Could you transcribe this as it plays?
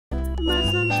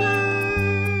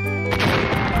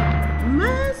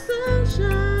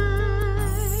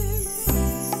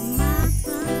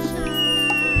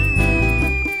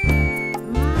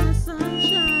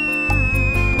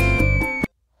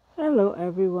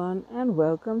everyone, and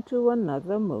welcome to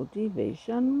another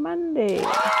Motivation Monday.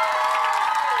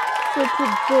 So,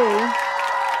 today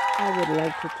I would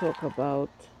like to talk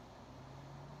about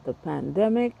the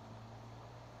pandemic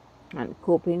and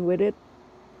coping with it.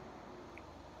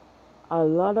 A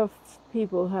lot of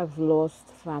people have lost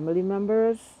family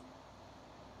members.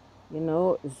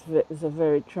 It's a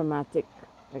very traumatic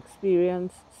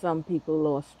experience. Some people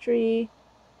lost 3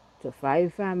 to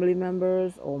 5 family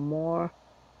members or more.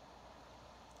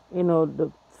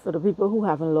 For the people who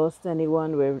haven't lost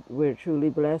anyone, we're truly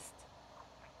blessed.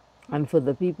 And for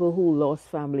the people who lost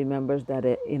family members that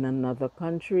are in another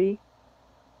country,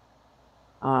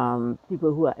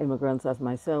 people who are immigrants as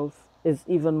myself, is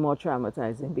even more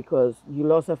traumatizing because you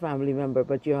lost a family member,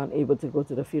 but you're unable to go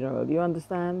to the funeral. You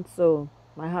understand? So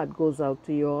my heart goes out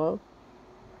to you all.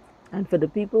 And for the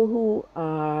people who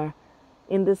are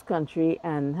in this country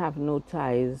and have no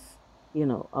ties,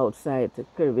 outside the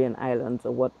Caribbean islands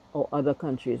or other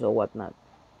countries or whatnot,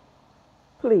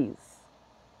 please,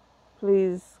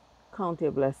 please count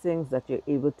your blessings that you're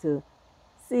able to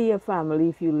see your family.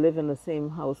 If you live in the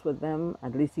same house with them,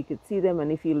 at least you could see them.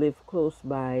 And if you live close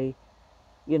by,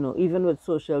 even with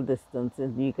social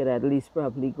distancing, you could at least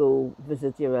probably go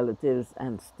visit your relatives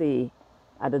and stay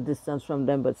at a distance from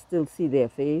them, but still see their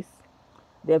face.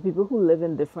 There are people who live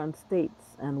in different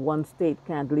states, and one state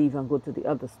can't leave and go to the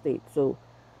other state. So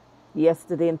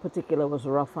yesterday in particular was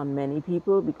rough on many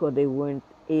people because they weren't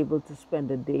able to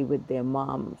spend a day with their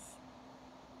moms.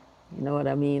 You know what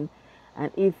I mean?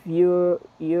 And if you're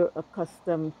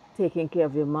accustomed taking care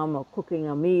of your mom or cooking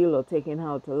a meal or taking her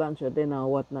out to lunch or dinner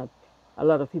or whatnot, a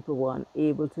lot of people were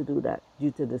unable to do that due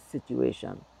to this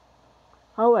situation.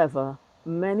 However,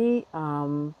 many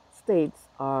states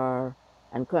are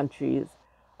and countries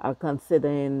are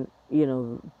considering,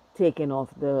 taking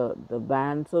off the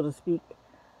ban, so to speak,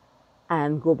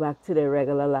 and go back to their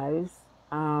regular lives.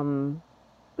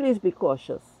 Please be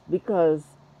cautious because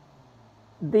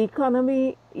the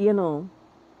economy,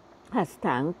 has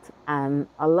tanked, and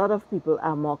a lot of people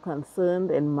are more concerned,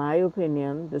 in my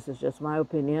opinion. This is just my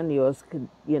opinion. Yours could,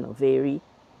 vary.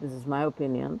 This is my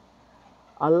opinion.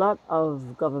 A lot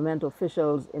of government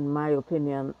officials, in my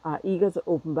opinion, are eager to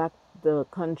open back the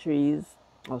countries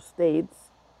or states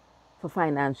for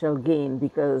financial gain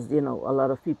because, a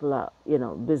lot of people are,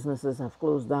 businesses have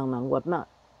closed down and whatnot.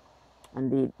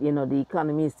 And the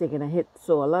economy is taking a hit.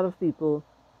 So a lot of people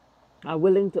are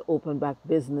willing to open back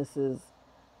businesses,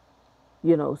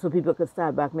 so people could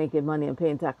start back making money and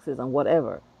paying taxes and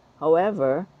whatever.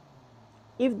 However,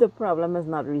 if the problem is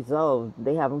not resolved,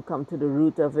 they haven't come to the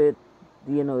root of it,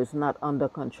 it's not under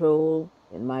control,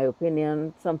 in my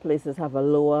opinion. Some places have a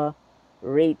lower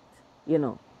rate,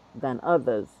 than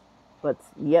others. But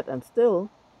yet and still,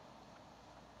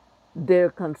 they're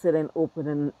considering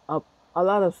opening up a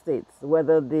lot of states,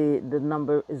 whether the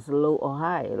number is low or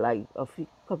high. Like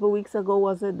couple weeks ago,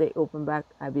 was it? They opened back,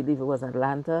 I believe it was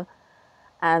Atlanta,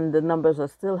 and the numbers are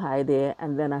still high there.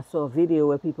 And then I saw a video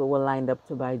where people were lined up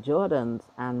to buy Jordans.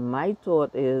 And my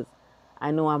thought is,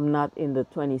 I know I'm not in the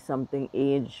 20-something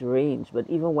age range, but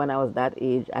even when I was that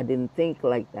age, I didn't think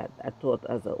like that. I thought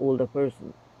as an older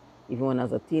person. Even when I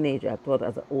was a teenager, I thought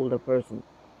as an older person.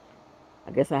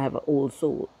 I guess I have an old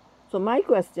soul. So my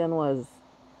question was,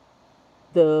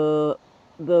 the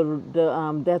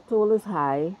death toll is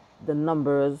high, the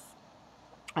numbers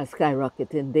are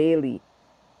skyrocketing daily,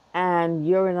 and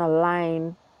you're in a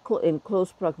line in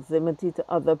close proximity to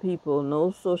other people,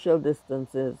 no social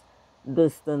distancing,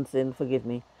 forgive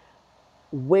me,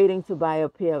 waiting to buy a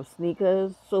pair of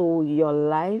sneakers. So your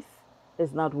life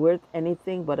is not worth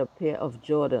anything but a pair of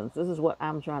Jordans. This is what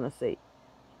I'm trying to say.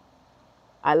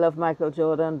 I love Michael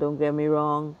Jordan, don't get me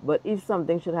wrong, but if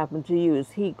something should happen to you,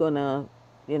 is he gonna,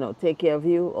 take care of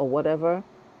you or whatever?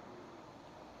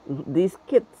 These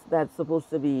kits that's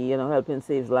supposed to be, helping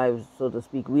save lives, so to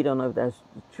speak, we don't know if that's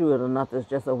true or not. It's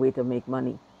just a way to make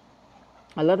money.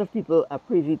 A lot of people are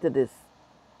privy to this.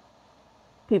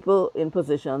 People in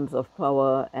positions of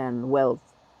power and wealth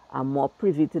are more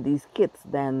privy to these kits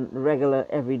than regular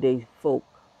everyday folk,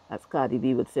 as Cardi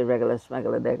B would say, regular,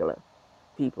 smuggler, degular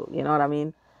people. You know what I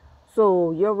mean?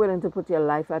 So you're willing to put your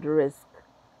life at risk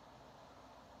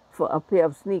for a pair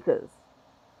of sneakers.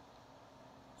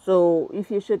 So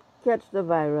if you should catch the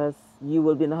virus, you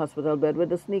will be in a hospital bed with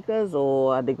the sneakers,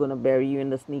 or are they going to bury you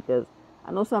in the sneakers?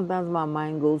 I know sometimes my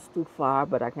mind goes too far,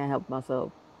 but I can't help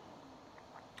myself.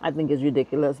 I think it's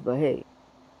ridiculous, but hey,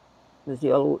 it's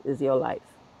your life.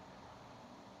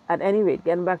 At any rate,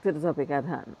 getting back to the topic at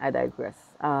hand, I digress.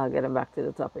 Getting back to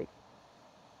the topic.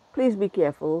 Please be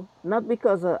careful. Not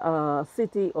because a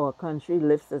city or a country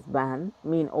lifts this ban,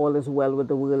 mean all is well with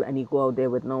the world and you go out there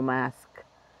with no mask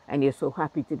and you're so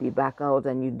happy to be back out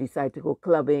and you decide to go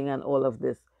clubbing and all of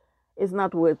this. It's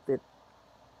not worth it.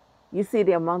 You see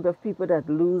the amount of people that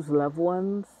lose loved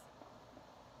ones.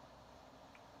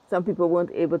 Some people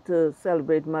weren't able to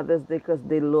celebrate Mother's Day because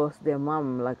they lost their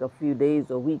mom like a few days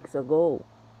or weeks ago.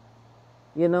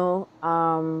 You know,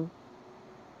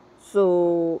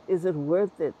 so is it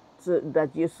worth it that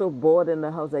you're so bored in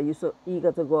the house that you're so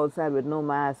eager to go outside with no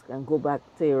mask and go back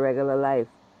to your regular life?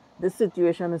 This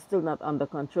situation is still not under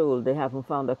control. They haven't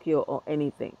found a cure or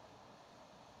anything.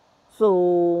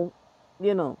 So,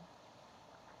 you know,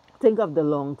 think of the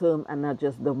long term and not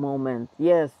just the moment.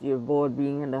 Yes, you're bored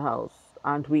being in the house.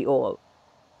 Aren't we all?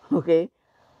 Okay.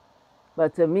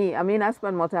 But to me, I mean, I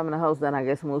spend more time in the house than I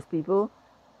guess most people.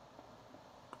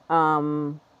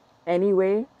 Um,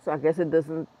 anyway, so I guess it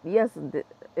doesn't, yes,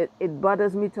 it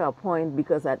bothers me to a point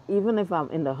because even if I'm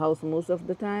in the house most of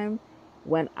the time,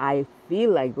 when I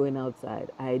feel like going outside,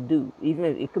 I do. Even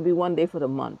if it could be one day for the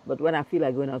month, but when I feel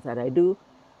like going outside, I do.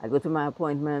 I go to my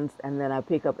appointments and then I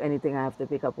pick up anything I have to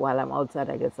pick up while I'm outside.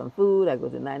 I get some food, I go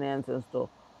to 99 cent store,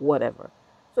 whatever.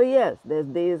 So yes, there's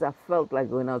days I felt like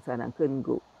going outside and couldn't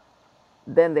go.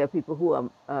 Then there are people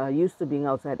who are used to being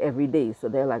outside every day. So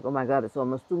they're like, oh my God, it's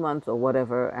almost 2 months or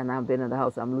whatever, and I've been in the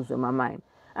house, I'm losing my mind.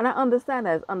 And I understand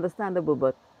that, it's understandable,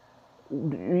 but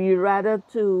you rather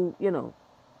to,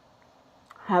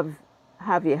 have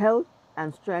have your health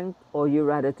and strength, or you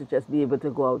rather to just be able to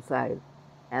go outside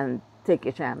and take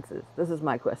your chances? This is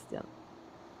my question.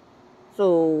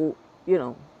 So, you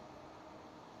know,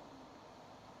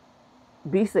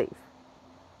 be safe.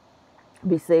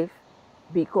 Be safe.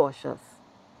 Be cautious.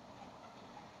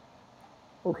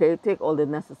 Okay, take all the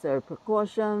necessary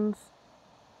precautions.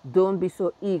 Don't be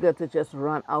so eager to just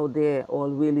run out there all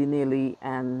willy-nilly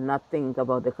and not think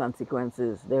about the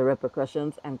consequences. There are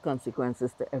repercussions and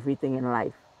consequences to everything in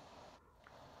life.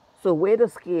 So weigh the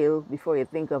scale before you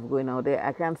think of going out there.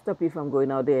 I can't stop you from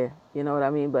going out there, you know what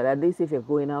I mean? But at least if you're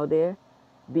going out there,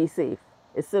 be safe.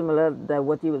 It's similar to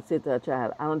what you would say to a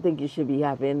child. I don't think you should be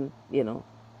having,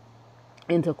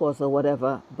 intercourse or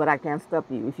whatever, but I can't stop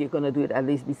you. If you're going to do it, at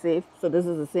least be safe. So this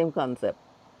is the same concept.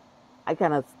 I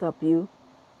cannot stop you,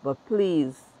 but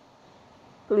please,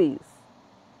 please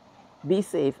be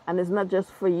safe. And it's not just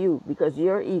for you because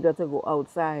you're eager to go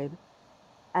outside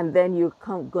and then you're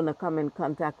going to come in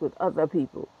contact with other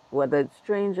people, whether it's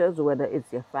strangers, whether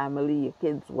it's your family, your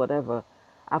kids, whatever.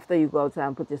 After you go outside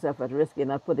and put yourself at risk, you're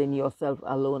not putting yourself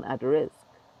alone at risk.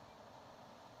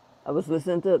 I was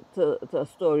listening to a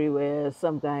story where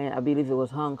some guy, I believe it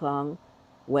was Hong Kong,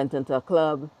 went into a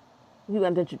club. He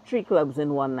went into 3 clubs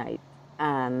in one night.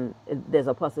 And there's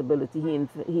a possibility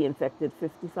he infected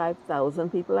 55,000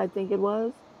 people, I think it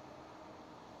was.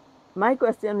 My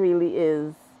question really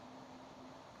is,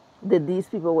 did these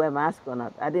people wear masks or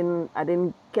not? I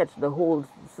didn't catch the whole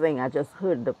thing. I just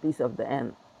heard the piece of the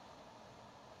end.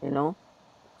 You know?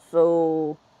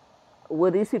 So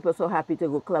were these people so happy to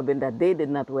go clubbing that they did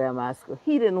not wear a mask?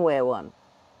 He didn't wear one.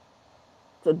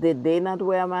 So did they not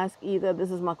wear a mask either? This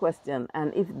is my question.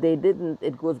 And if they didn't,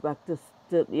 it goes back to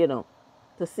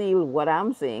to seal what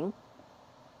I'm saying,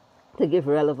 to give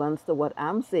relevance to what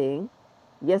I'm saying.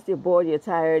 Yes, you're bored, you're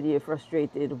tired, you're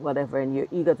frustrated, whatever, and you're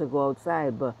eager to go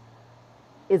outside, but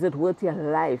is it worth your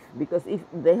life? Because if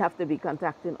they have to be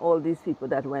contacting all these people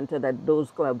that went to those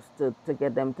clubs to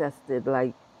get them tested,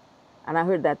 like, and I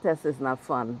heard that test is not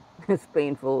fun, it's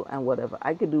painful and whatever.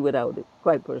 I could do without it,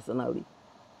 quite personally.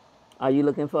 Are you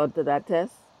looking forward to that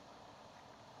test?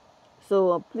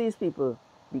 So please, people,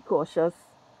 be cautious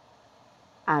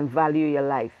and value your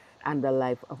life and the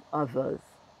life of others.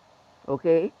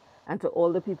 Okay? And to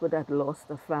all the people that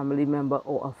lost a family member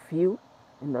or a few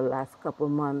in the last couple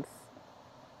months,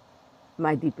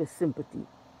 my deepest sympathy.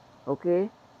 Okay?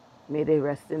 May they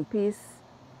rest in peace.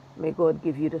 May God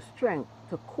give you the strength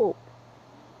to cope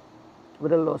with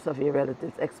the loss of your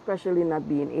relatives, especially not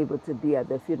being able to be at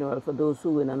their funeral for those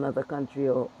who in another country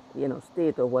or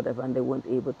state or whatever, and they weren't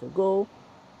able to go.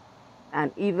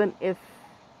 And even if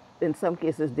in some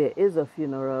cases there is a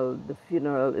funeral, the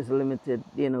funeral is limited,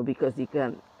 because you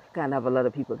can't have a lot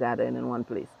of people gathering in one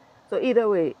place. So either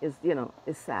way,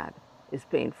 it's sad, it's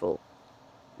painful,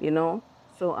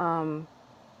 So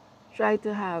try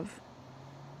to have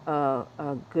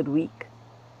a good week.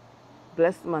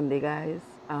 Blessed Monday, guys.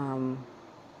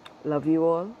 Love you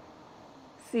all.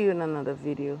 See you in another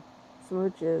video.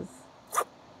 Smooches.